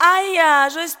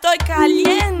Mira, yo estoy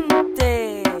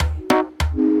caliente.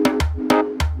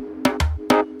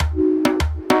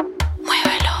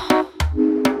 Muévelo.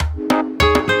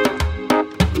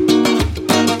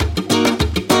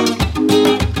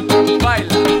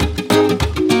 Baila.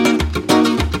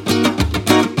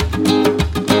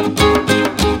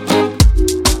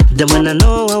 Them wanna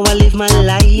know how I live my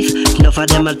life. Enough of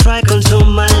them I try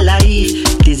consume my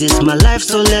life. This is my life,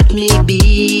 so let me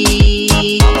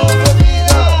be.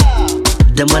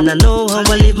 Them wanna know how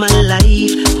I live my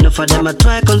life. Enough of them I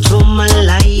try consume my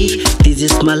life. This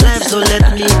is my life, so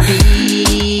let me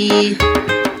be.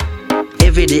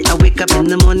 Every day I wake up in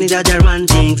the morning, that I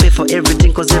ranting. Pay for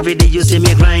everything, cause every day you see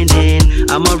me grinding.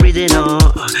 I'm already know,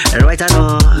 right I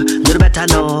know, do better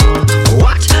know.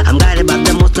 What? I'm guided by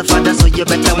the most of father, so you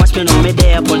better watch me know me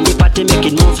there up on the party,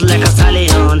 making moves like a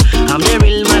stallion. I'm the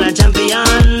real man, a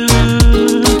champion.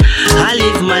 I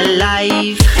live my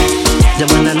life. They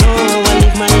wanna know how I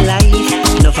live my life.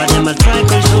 Enough of them I try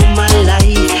consume my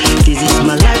life. This is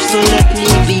my life, so let me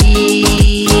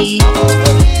be.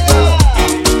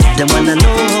 Them wanna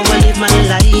know how I live my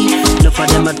life. Enough of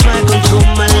them I try control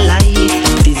my life.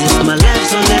 This is my life,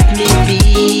 so let me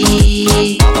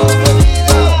be.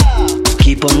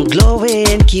 Keep on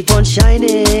glowing, keep on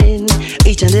shining,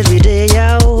 each and every day,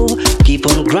 yo. Keep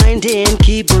on grinding,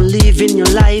 keep on living your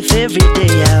life every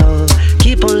day, yo.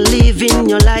 Keep on living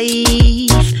your life.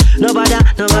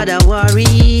 Nobody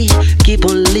worry. Keep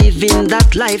on living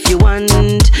that life you want.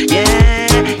 Yeah.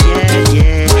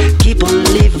 Keep on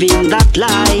living that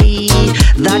life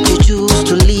that you choose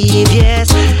to live,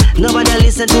 yes. Nobody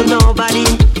listen to nobody.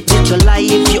 It's your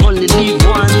life, you only live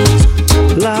once.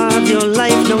 Love your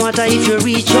life, no matter if you're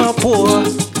rich or poor.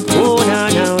 Oh,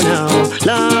 no.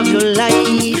 Love your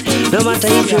life, no matter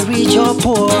if you're rich or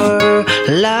poor.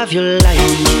 Love your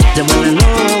life. They wanna know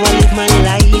how I live my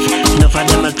life. Enough of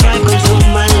them I try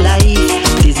consume my life.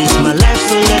 This is my life,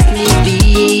 so let me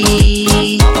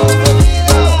be.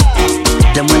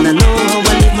 They wanna know how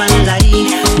I live my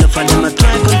life. Enough of them I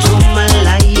try control my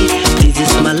life. This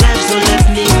is my life, so let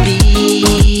me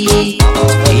be.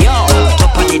 Yo,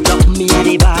 top of the top, me and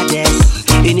the baddest.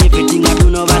 In everything I do,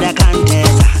 nobody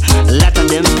contest. A lot of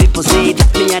them people say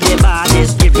that me are the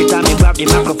baddest. Every time I grab the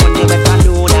microphone, you better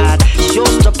know that.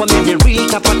 Showstopper, me the real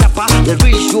tapper, the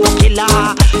real show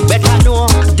killer. Better know,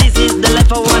 this is the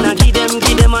life I wanna give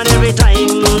them on every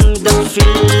time. The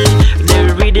feel, the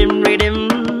rhythm.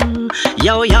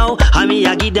 Yo, I mean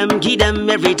I give them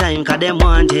every time, cause them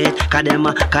want it, cause them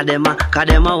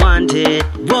want it.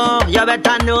 Whoa, you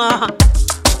better know.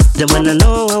 They wanna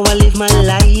know how I live my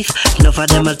life. Enough of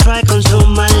them I try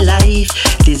consume my life.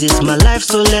 This is my life,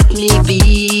 so let me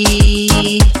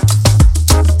be.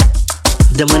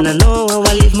 They wanna know how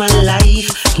I live my life.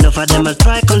 Enough of them I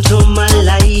try consume my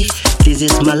life. This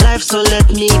is my life, so let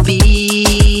me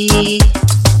be.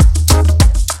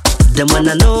 They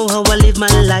wanna know how I live my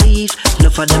life.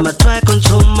 Enough of them I try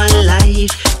control my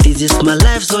life. This is my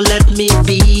life, so let me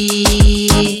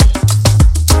be.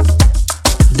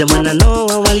 They wanna know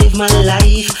how I live my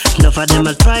life. Enough of them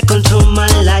I try control my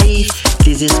life.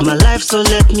 This is my life, so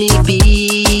let me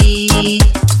be.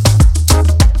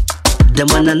 They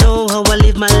wanna know how I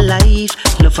live my life.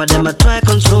 Enough of them I try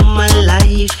control my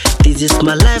life. This is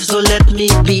my life, so let me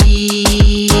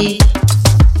be.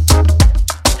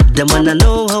 They wanna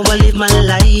know how I live my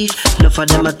life. Enough of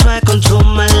them I try control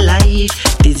my life.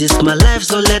 This is my life,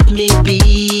 so let me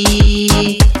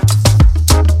be.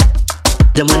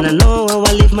 They wanna know how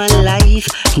I live my life.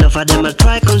 Enough of them I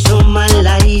try control my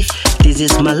life. This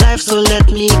is my life, so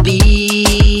let me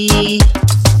be.